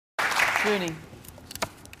Rooney.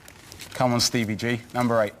 Come on, Stevie G.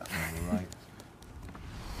 Number 8.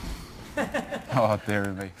 Oh, dear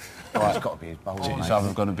me. Right. It's got to be his bowler, It's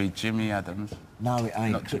either going to be Jimmy Adams. No, it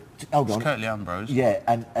ain't. Hold on. It's Curtly Ambrose. Yeah,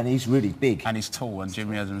 and he's really big. And he's tall, and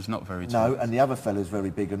Jimmy Adams not very tall. No, and the other fella's very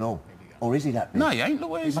big and all. Or is he that big? No, he ain't.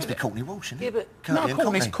 Look where he must be Courtney Walsh, isn't he? Yeah, but...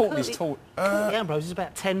 Courtney's tall. Courtney Ambrose is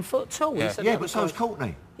about 10 foot tall. Yeah, but so is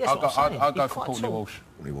Courtney. Yes, I'll go for Courtney Walsh.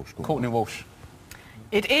 Courtney Walsh.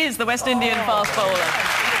 It is the West Indian fast bowler.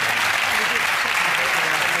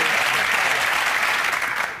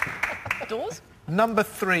 Doors? Number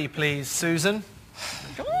 3, please, Susan.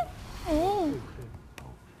 Oh.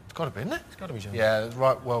 It's got to be, isn't it? It's got to be John. Yeah,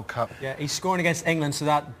 right, World Cup. Yeah, he's scoring against England, so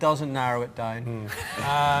that doesn't narrow it down.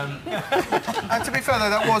 And to be fair, though,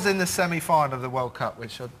 that was in the semi-final of the World Cup,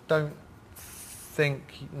 which I don't think...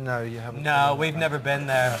 No, you haven't. No, we've never been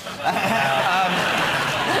there.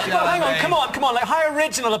 Hang on, come on. Like, how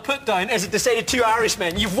original a put-down is it to say to 2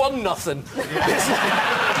 Irishmen, you've won nothing?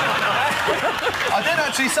 I didn't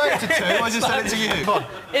actually say it to 2, I just said it to you. Come on.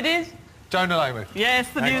 It is? Jonah Lomu. Yes,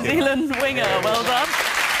 the New Zealand winger. Well done.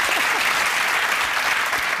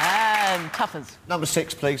 And Tuffers. Number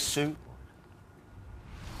 6, please, Sue.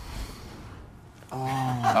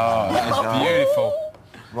 Oh, that is beautiful.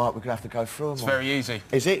 Right, we're going to have to go through them. It's very easy.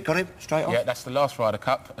 Is it? Got him? Straight off? Yeah, that's the last Ryder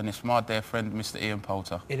Cup, and it's my dear friend, Mr. Ian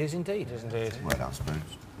Poulter. It is indeed. It is indeed. Well done,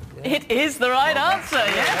 Spoons. It is the right answer,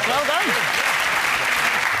 yes. Well done.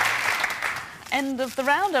 End of the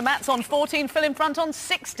rounder. Matt's on 14, Phil in front on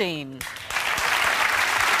 16.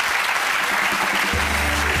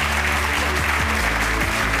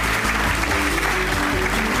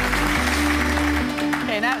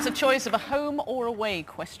 OK, now it's a choice of a home or away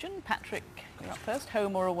question. Patrick, you're up first.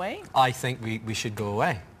 Home or away? I think we should go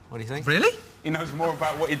away. What do you think? Really? He knows more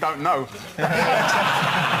about what you don't know.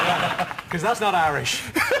 Because that's not Irish.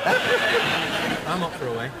 I'm up for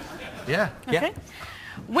away. Yeah. OK. Yeah.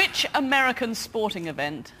 Which American sporting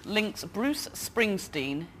event links Bruce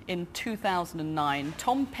Springsteen in 2009,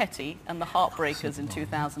 Tom Petty and the Heartbreakers in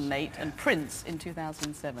 2008, and Prince in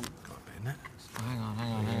 2007? Hang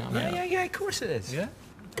on. Yeah, of course it is. Yeah?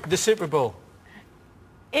 The Super Bowl.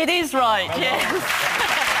 It is right, yes.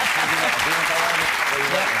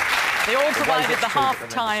 They all provided the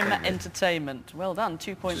half-time entertainment. Well done,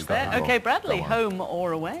 2 points there. OK, Bradley, home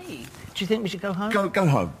or away? Do you think we should go home? Go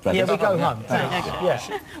home, Bradley. Yeah, we go home. Yeah.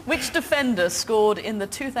 Which defender scored in the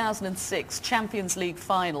 2006 Champions League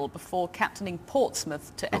final before captaining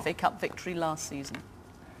Portsmouth to FA Cup victory last season?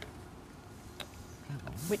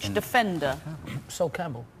 Which defender? Sol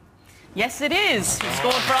Campbell. Yes, it is. He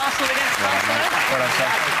scored for Arsenal against Barcelona.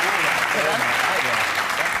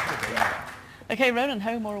 OK, Ronan,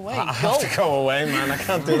 home or away? I have to go away, man. I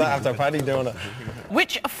can't do that after Paddy doing it.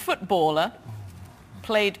 Which footballer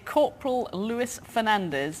played Corporal Luis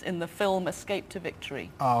Fernandez in the film Escape to Victory?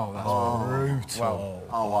 Oh, that's brutal.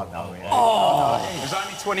 I know it. There's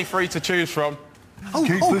only 23 to choose from.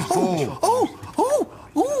 Keeper's ball.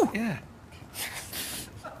 Yeah.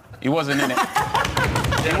 He wasn't in it.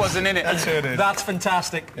 He wasn't in it. That's who it is. That's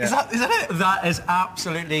fantastic. Is that it? That is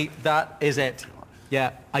absolutely, that is it.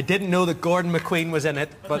 Yeah, I didn't know that Gordon McQueen was in it,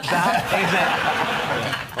 but that is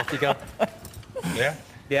it. Off you go. Yeah?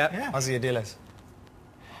 Yeah. Ozzy Adiles.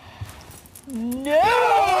 No!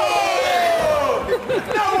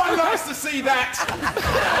 No one likes to see that.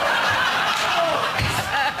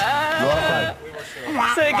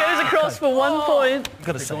 So it goes across for 1 point. I've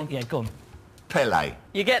got to say, yeah, go on. Pele.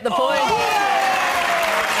 You get the point.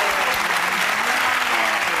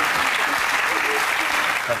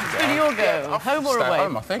 Who do you go? Home or Stay away?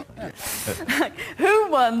 home, I think. Who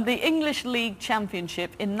won the English League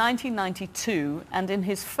Championship in 1992 and in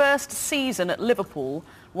his first season at Liverpool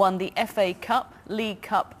won the FA Cup, League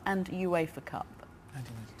Cup and UEFA Cup?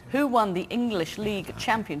 Who won the English League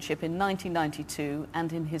Championship in 1992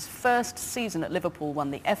 and in his first season at Liverpool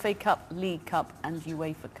won the FA Cup, League Cup and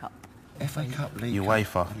UEFA Cup? FA Cup, League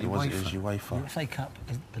UEFA. Cup. It was UEFA. The FA Cup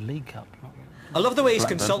is the League Cup. I love the way he's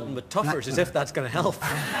consulting with Tuffers as if that's going to help.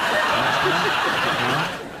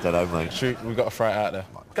 Don't know, mate. Shoot, we've got to throw it out there.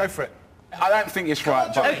 Go for it. I don't think it's right,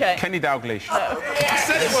 but Okay. Kenny Dalglish. I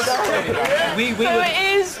said it wasn't Kenny Dalglish. We So would... it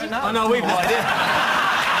is Oh, no, we've no idea.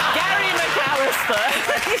 Gary McAllister.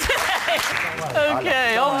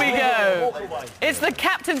 OK, on we go. It's the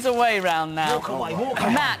captain's away round now. Walk away.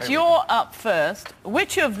 Matt, you're up first.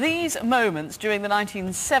 Which of these moments during the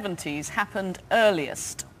 1970s happened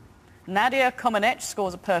earliest? Nadia Comaneci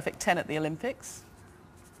scores a perfect 10 at the Olympics.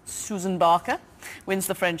 Susan Barker wins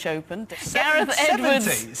the French Open. Gareth Edwards.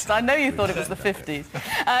 70s? I know you thought it was the 50s.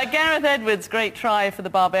 Gareth Edwards, great try for the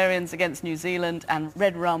Barbarians against New Zealand, and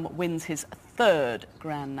Red Rum wins his 3rd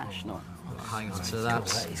Grand National. Hang on, so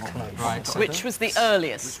that's right. So Which was the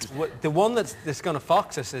earliest? the one that's going to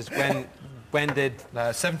fox us is when did...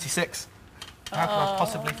 76. How can I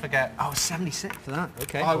possibly forget? Oh, 76 for that.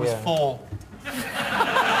 Okay. I was 4.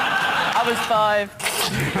 I was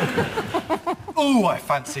 5. Ooh, I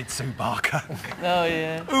fancied Sue Barker. Oh,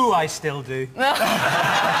 yeah. Ooh, I still do.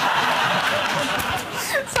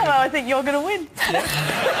 Somehow I think you're going to win.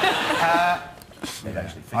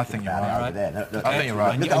 I think you're right. Over there. No, I think you're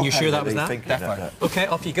right. And you're sure that was that? Definitely. Okay,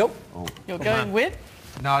 off you go. You're going with?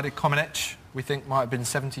 Nadia Comaneci, we think might have been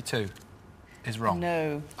 72. Is wrong.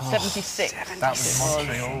 No, 76. That was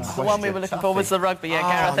Montreal. The one we were looking for was the rugby. Yeah,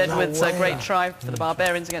 Gareth Edwards, a great try for the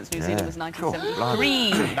Barbarians against New Zealand was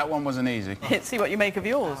 1973. That one wasn't easy. Let's see what you make of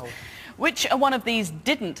yours. Which one of these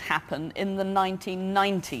didn't happen in the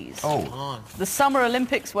 1990s? Oh. The Summer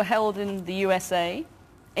Olympics were held in the USA.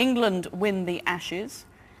 England win the Ashes.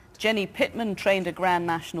 Jenny Pittman trained a Grand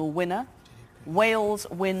National winner. Wales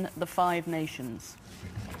win the Five Nations.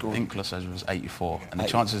 I think Los Angeles was 84, and the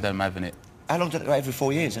chances of them having it... How long did it go? Every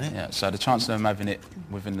 4 years, isn't it? Yeah, so the chances of them having it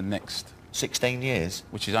within the next, 16 years.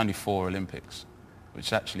 which is only 4 Olympics,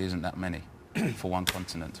 which actually isn't that many for one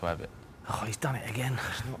continent to have it. Oh, he's done it again.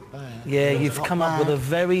 Yeah, you've come up with a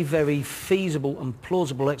very, very feasible and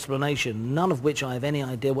plausible explanation, none of which I have any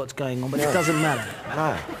idea what's going on, but it doesn't matter.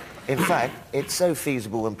 No. In fact, it's so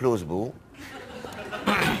feasible and plausible,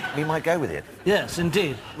 we might go with it. Yes,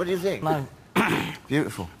 indeed. What do you think? No.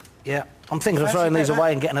 Beautiful. Yeah, I'm thinking of throwing these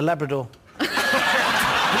away and getting a Labrador.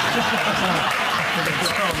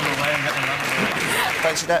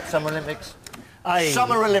 Fancy that, Summer Olympics? Aye.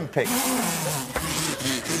 Summer Olympics.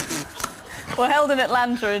 Were held in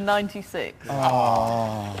Atlanta in 96.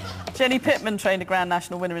 Jenny Pittman trained a Grand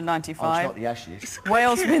National winner in Oh, it's 95. not the Ashes.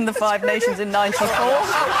 Wales win the Five Nations in 94.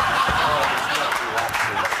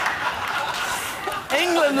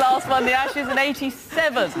 England last won the Ashes in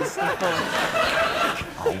 87.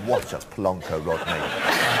 Oh, what a plonker, Rodney.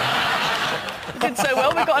 Did so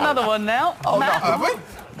well, we've got another one now. Oh, Matt, Have we?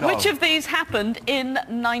 which of these happened in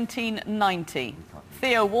 1990?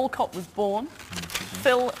 Theo Walcott was born.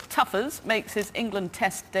 Phil Tuffers makes his England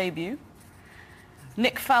Test debut.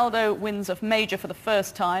 Nick Faldo wins a major for the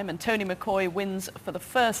first time, and Tony McCoy wins for the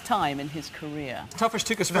first time in his career. Tuffers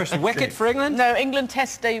took his first wicket for England? No, England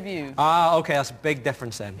Test debut. Ah, okay, that's a big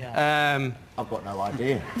difference then. I've got no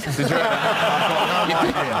idea. Did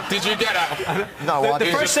you get that? No The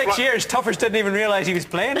idea. first 6 years, Tuffers didn't even realise he was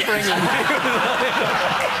playing for England.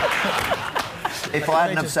 If I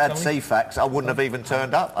hadn't have said CFAX, I wouldn't have even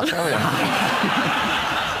turned up, I tell you.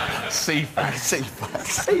 CFAX.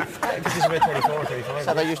 CFAX. This is about 24, 35.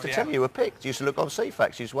 So they used to tell me you were picked. You used to look on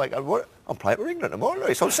CFAX. You used to wake up, what? I'm playing for England tomorrow.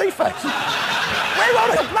 It's on CFAX. Where are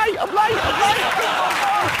they? I'm late.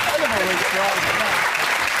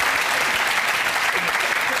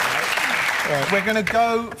 We're going to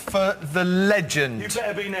go for the legend. You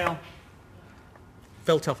better be now.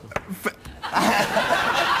 Phil Tuffers.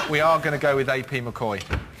 We are going to go with AP McCoy.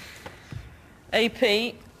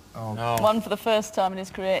 AP won for the first time in his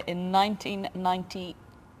career in 1992.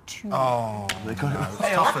 Oh, They got it.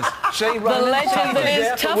 Tuffers. She The legend that is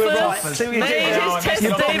Tuffers made his Test debut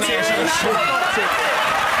in 1990.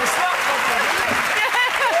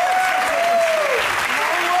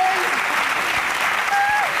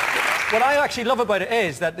 What I actually love about it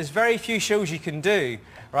is that there's very few shows you can do,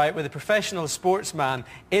 right, where the professional sportsman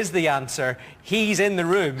is the answer, he's in the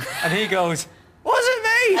room, and he goes, was it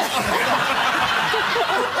me?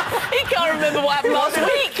 He can't remember what happened last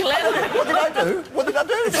week, Len. What did I do? What did I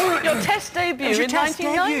do? Your Test debut your in Test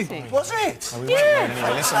 1990. Was it? Yeah.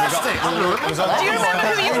 Listen, Do you remember who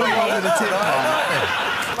you played?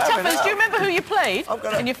 Tuffers, do you remember who you played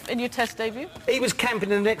in your Test debut? He was camping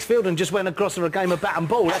in the next field and just went across for a game of bat and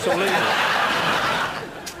ball, that's all he knew.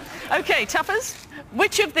 OK, Tuffers,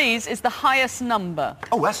 which of these is the highest number?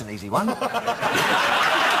 Oh, that's an easy one.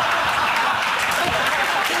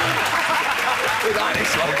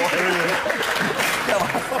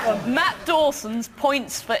 Matt Dawson's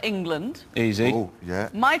points for England. Easy. Oh, yeah.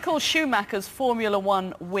 Michael Schumacher's Formula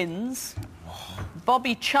One wins.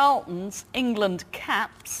 Bobby Charlton's England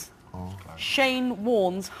caps. Shane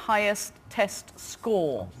Warne's highest Test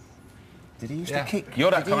score. Did he used to kick? You're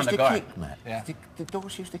that Did he kind used of to guy. kick, Matt? Yeah. The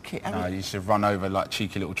Dawes used to kick. No, you should run over like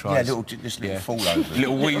cheeky little tries. Yeah, just little fall overs.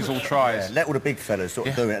 Little weasel tries. Yeah, let all the big fellas sort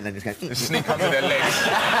of do it and then just go... Just sneak under their legs.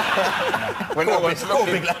 When no one's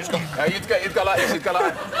looking. You'd go like this, you'd go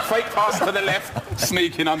like fake pass to the left,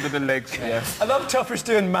 sneaking under the legs. Yeah. I love Tuffers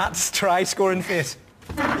doing Matt's try-scoring face.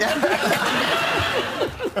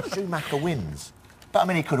 Schumacher wins. But I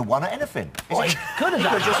mean, he could have won at anything. Oh, he could have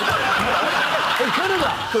done. He could have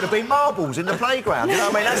done. Could have been marbles in the playground. You know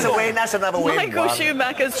what I mean? That's a win. That's another win. Michael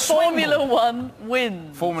Schumacher's Formula One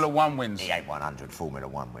wins. Formula One wins. He ain't 100 Formula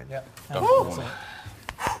One win. Yeah.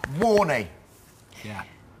 Warney. Yeah.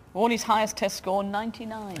 Warney's highest test score,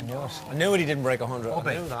 99. I knew he didn't break 100.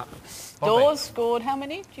 I knew that. Dawes scored how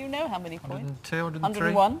many? Do you know how many points? 102,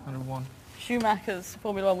 103. 101. 101. Schumacher's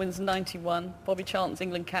Formula One wins 91. Bobby Charlton's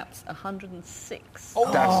England caps 106.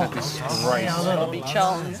 That's a disgrace. Bobby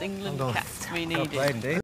Charlton's England caps we needed.